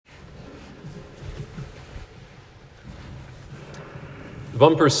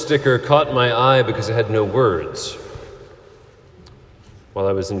bumper sticker caught my eye because it had no words. While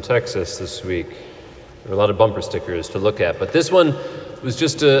I was in Texas this week, there were a lot of bumper stickers to look at, but this one was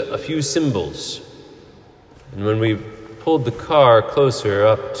just a few symbols. And when we pulled the car closer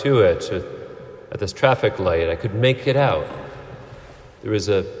up to it at this traffic light, I could make it out. There was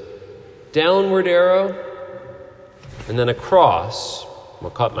a downward arrow and then a cross,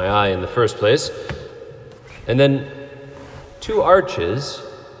 what caught my eye in the first place, and then two arches,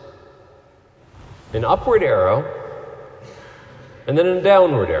 an upward arrow, and then a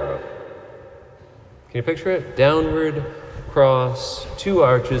downward arrow. Can you picture it? Downward, cross, two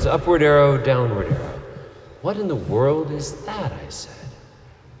arches, upward arrow, downward arrow. What in the world is that, I said.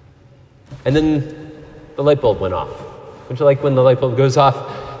 And then the light bulb went off. Don't you like when the light bulb goes off?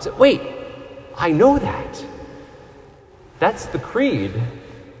 I said, wait, I know that. That's the creed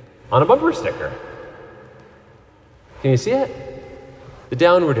on a bumper sticker. Can you see it? The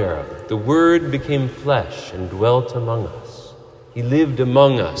downward arrow. The Word became flesh and dwelt among us. He lived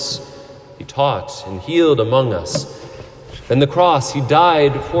among us. He taught and healed among us. Then the cross, He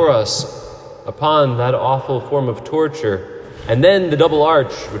died for us upon that awful form of torture. And then the double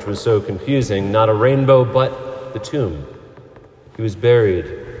arch, which was so confusing, not a rainbow, but the tomb. He was buried.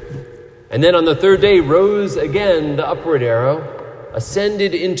 And then on the third day rose again the upward arrow,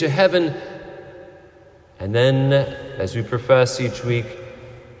 ascended into heaven. And then, as we profess each week,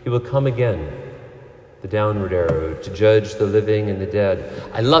 He will come again, the downward arrow, to judge the living and the dead.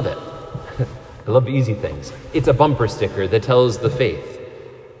 I love it. I love easy things. It's a bumper sticker that tells the faith.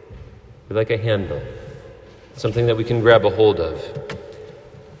 We like a handle, something that we can grab a hold of.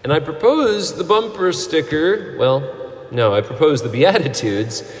 And I propose the bumper sticker, I propose the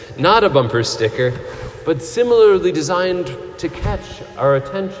Beatitudes, not a bumper sticker, but similarly designed to catch our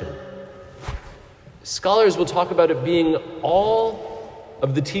attention. Scholars will talk about it being all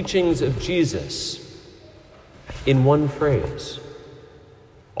of the teachings of Jesus in one phrase.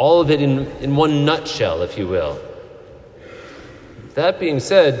 All of it in one nutshell, if you will. That being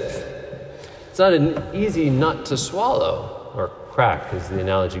said, it's not an easy nut to swallow, or crack as the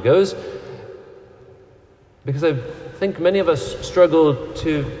analogy goes, because I think many of us struggle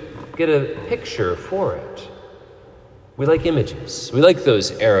to get a picture for it. We like images. We like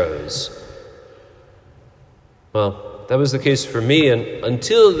those arrows. Well, that was the case for me, and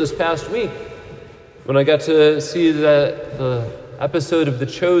until this past week, when I got to see the episode of The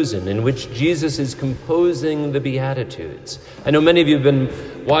Chosen, in which Jesus is composing the Beatitudes. I know many of you have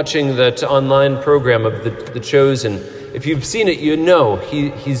been watching that online program of The Chosen. If you've seen it, you know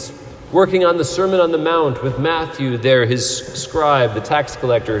he's working on the Sermon on the Mount with Matthew there, his scribe, the tax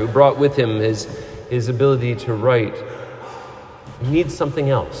collector, who brought with him his ability to write. He needs something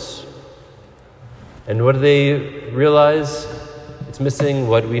else. And what do they realize? It's missing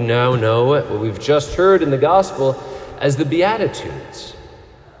what we now know, what we've just heard in the gospel as the Beatitudes.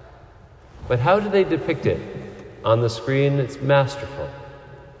 But how do they depict it on the screen? It's masterful.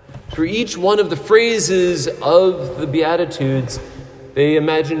 For each one of the phrases of the Beatitudes, they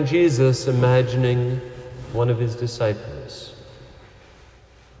imagine Jesus imagining one of his disciples.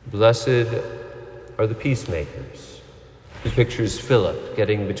 Blessed are the peacemakers. He pictures Philip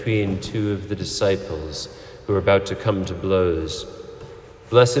getting between two of the disciples who are about to come to blows.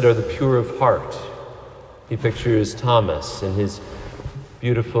 Blessed are the pure of heart. He pictures Thomas and his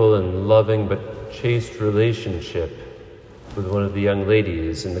beautiful and loving but chaste relationship with one of the young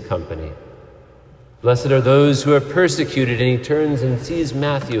ladies in the company. Blessed are those who are persecuted, and he turns and sees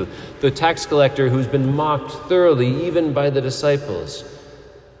Matthew, the tax collector who's been mocked thoroughly even by the disciples.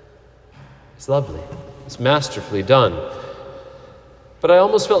 It's lovely. It's masterfully done. But I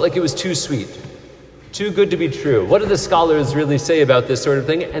almost felt like it was too sweet, too good to be true. What do the scholars really say about this sort of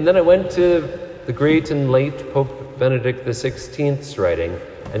thing? And then I went to the great and late Pope Benedict XVI's writing,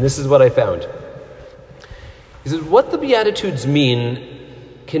 and this is what I found. He says, what the Beatitudes mean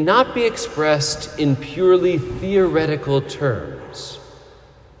cannot be expressed in purely theoretical terms.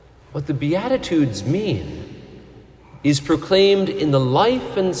 What the Beatitudes mean is proclaimed in the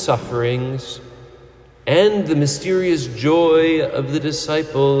life and sufferings and the mysterious joy of the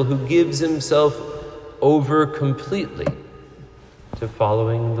disciple who gives himself over completely to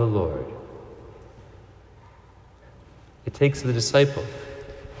following the Lord. It takes the disciple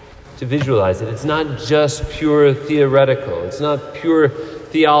to visualize it. It's not just pure theoretical. It's not pure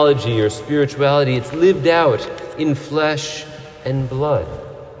theology or spirituality. It's lived out in flesh and blood.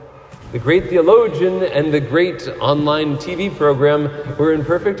 The great theologian and the great online TV program were in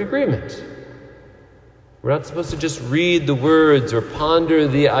perfect agreement. We're not supposed to just read the words or ponder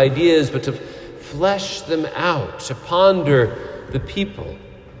the ideas, but to flesh them out, to ponder the people.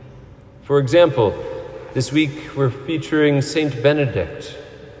 For example, this week we're featuring Saint Benedict,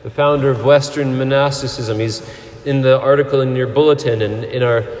 the founder of Western monasticism. He's in the article in your bulletin and in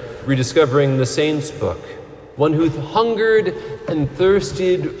our Rediscovering the Saints book. One who hungered and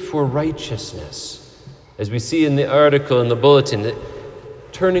thirsted for righteousness. As we see in the article in the bulletin,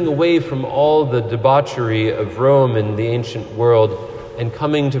 turning away from all the debauchery of Rome and the ancient world and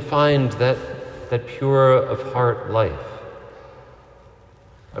coming to find that pure of heart life.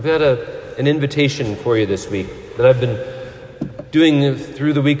 I've got an invitation for you this week that I've been doing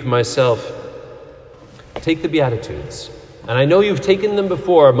through the week myself. Take the Beatitudes. And I know you've taken them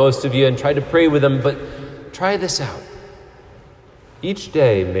before, most of you, and tried to pray with them, but try this out. Each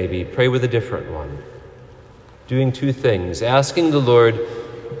day, maybe, pray with a different one. Doing two things. Asking the Lord,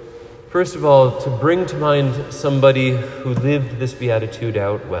 first of all, to bring to mind somebody who lived this Beatitude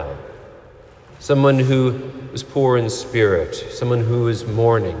out well. Someone who was poor in spirit. Someone who is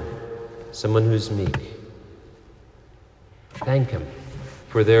mourning. Someone who's meek. Thank him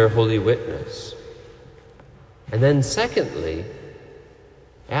for their holy witness. And then secondly,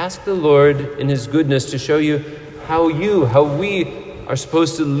 ask the Lord in his goodness to show you how we are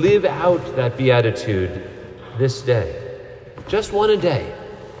supposed to live out that beatitude this day. Just one a day.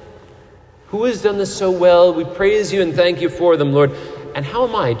 Who has done this so well? We praise you and thank you for them, Lord. And how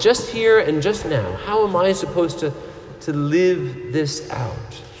am I, just here and just now, how am I supposed to live this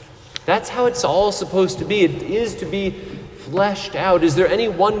out? That's how it's all supposed to be. It is to be fleshed out. Is there any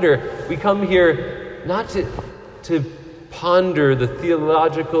wonder we come here not to ponder the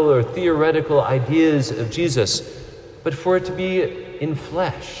theological or theoretical ideas of Jesus, but for it to be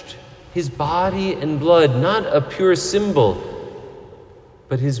enfleshed, his body and blood, not a pure symbol,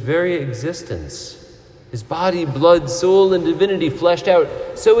 but his very existence, his body, blood, soul, and divinity fleshed out.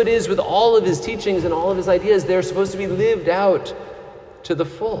 So it is with all of his teachings and all of his ideas. They're supposed to be lived out to the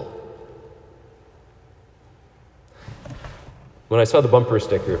full. When I saw the bumper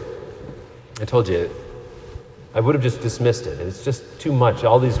sticker, I told you, I would have just dismissed it. It's just too much,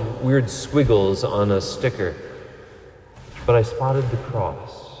 all these weird squiggles on a sticker. But I spotted the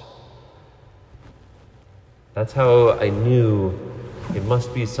cross. That's how I knew it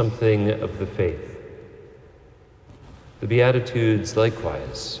must be something of the faith. The Beatitudes,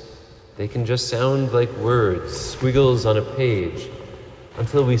 likewise, they can just sound like words, squiggles on a page,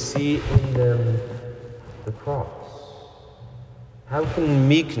 until we see in them the cross. How can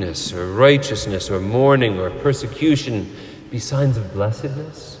meekness or righteousness or mourning or persecution be signs of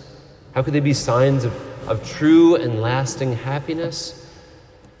blessedness? How could they be signs of true and lasting happiness?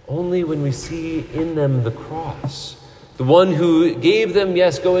 Only when we see in them the cross. The one who gave them,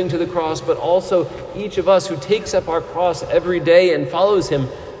 yes, going to the cross, but also each of us who takes up our cross every day and follows him.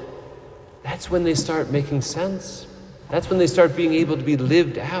 That's when they start making sense. That's when they start being able to be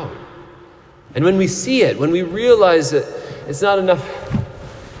lived out. And when we see it, when we realize that it's not enough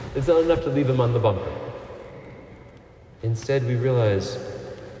to leave him on the bumper. Instead, we realize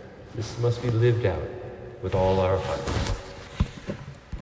this must be lived out with all our heart.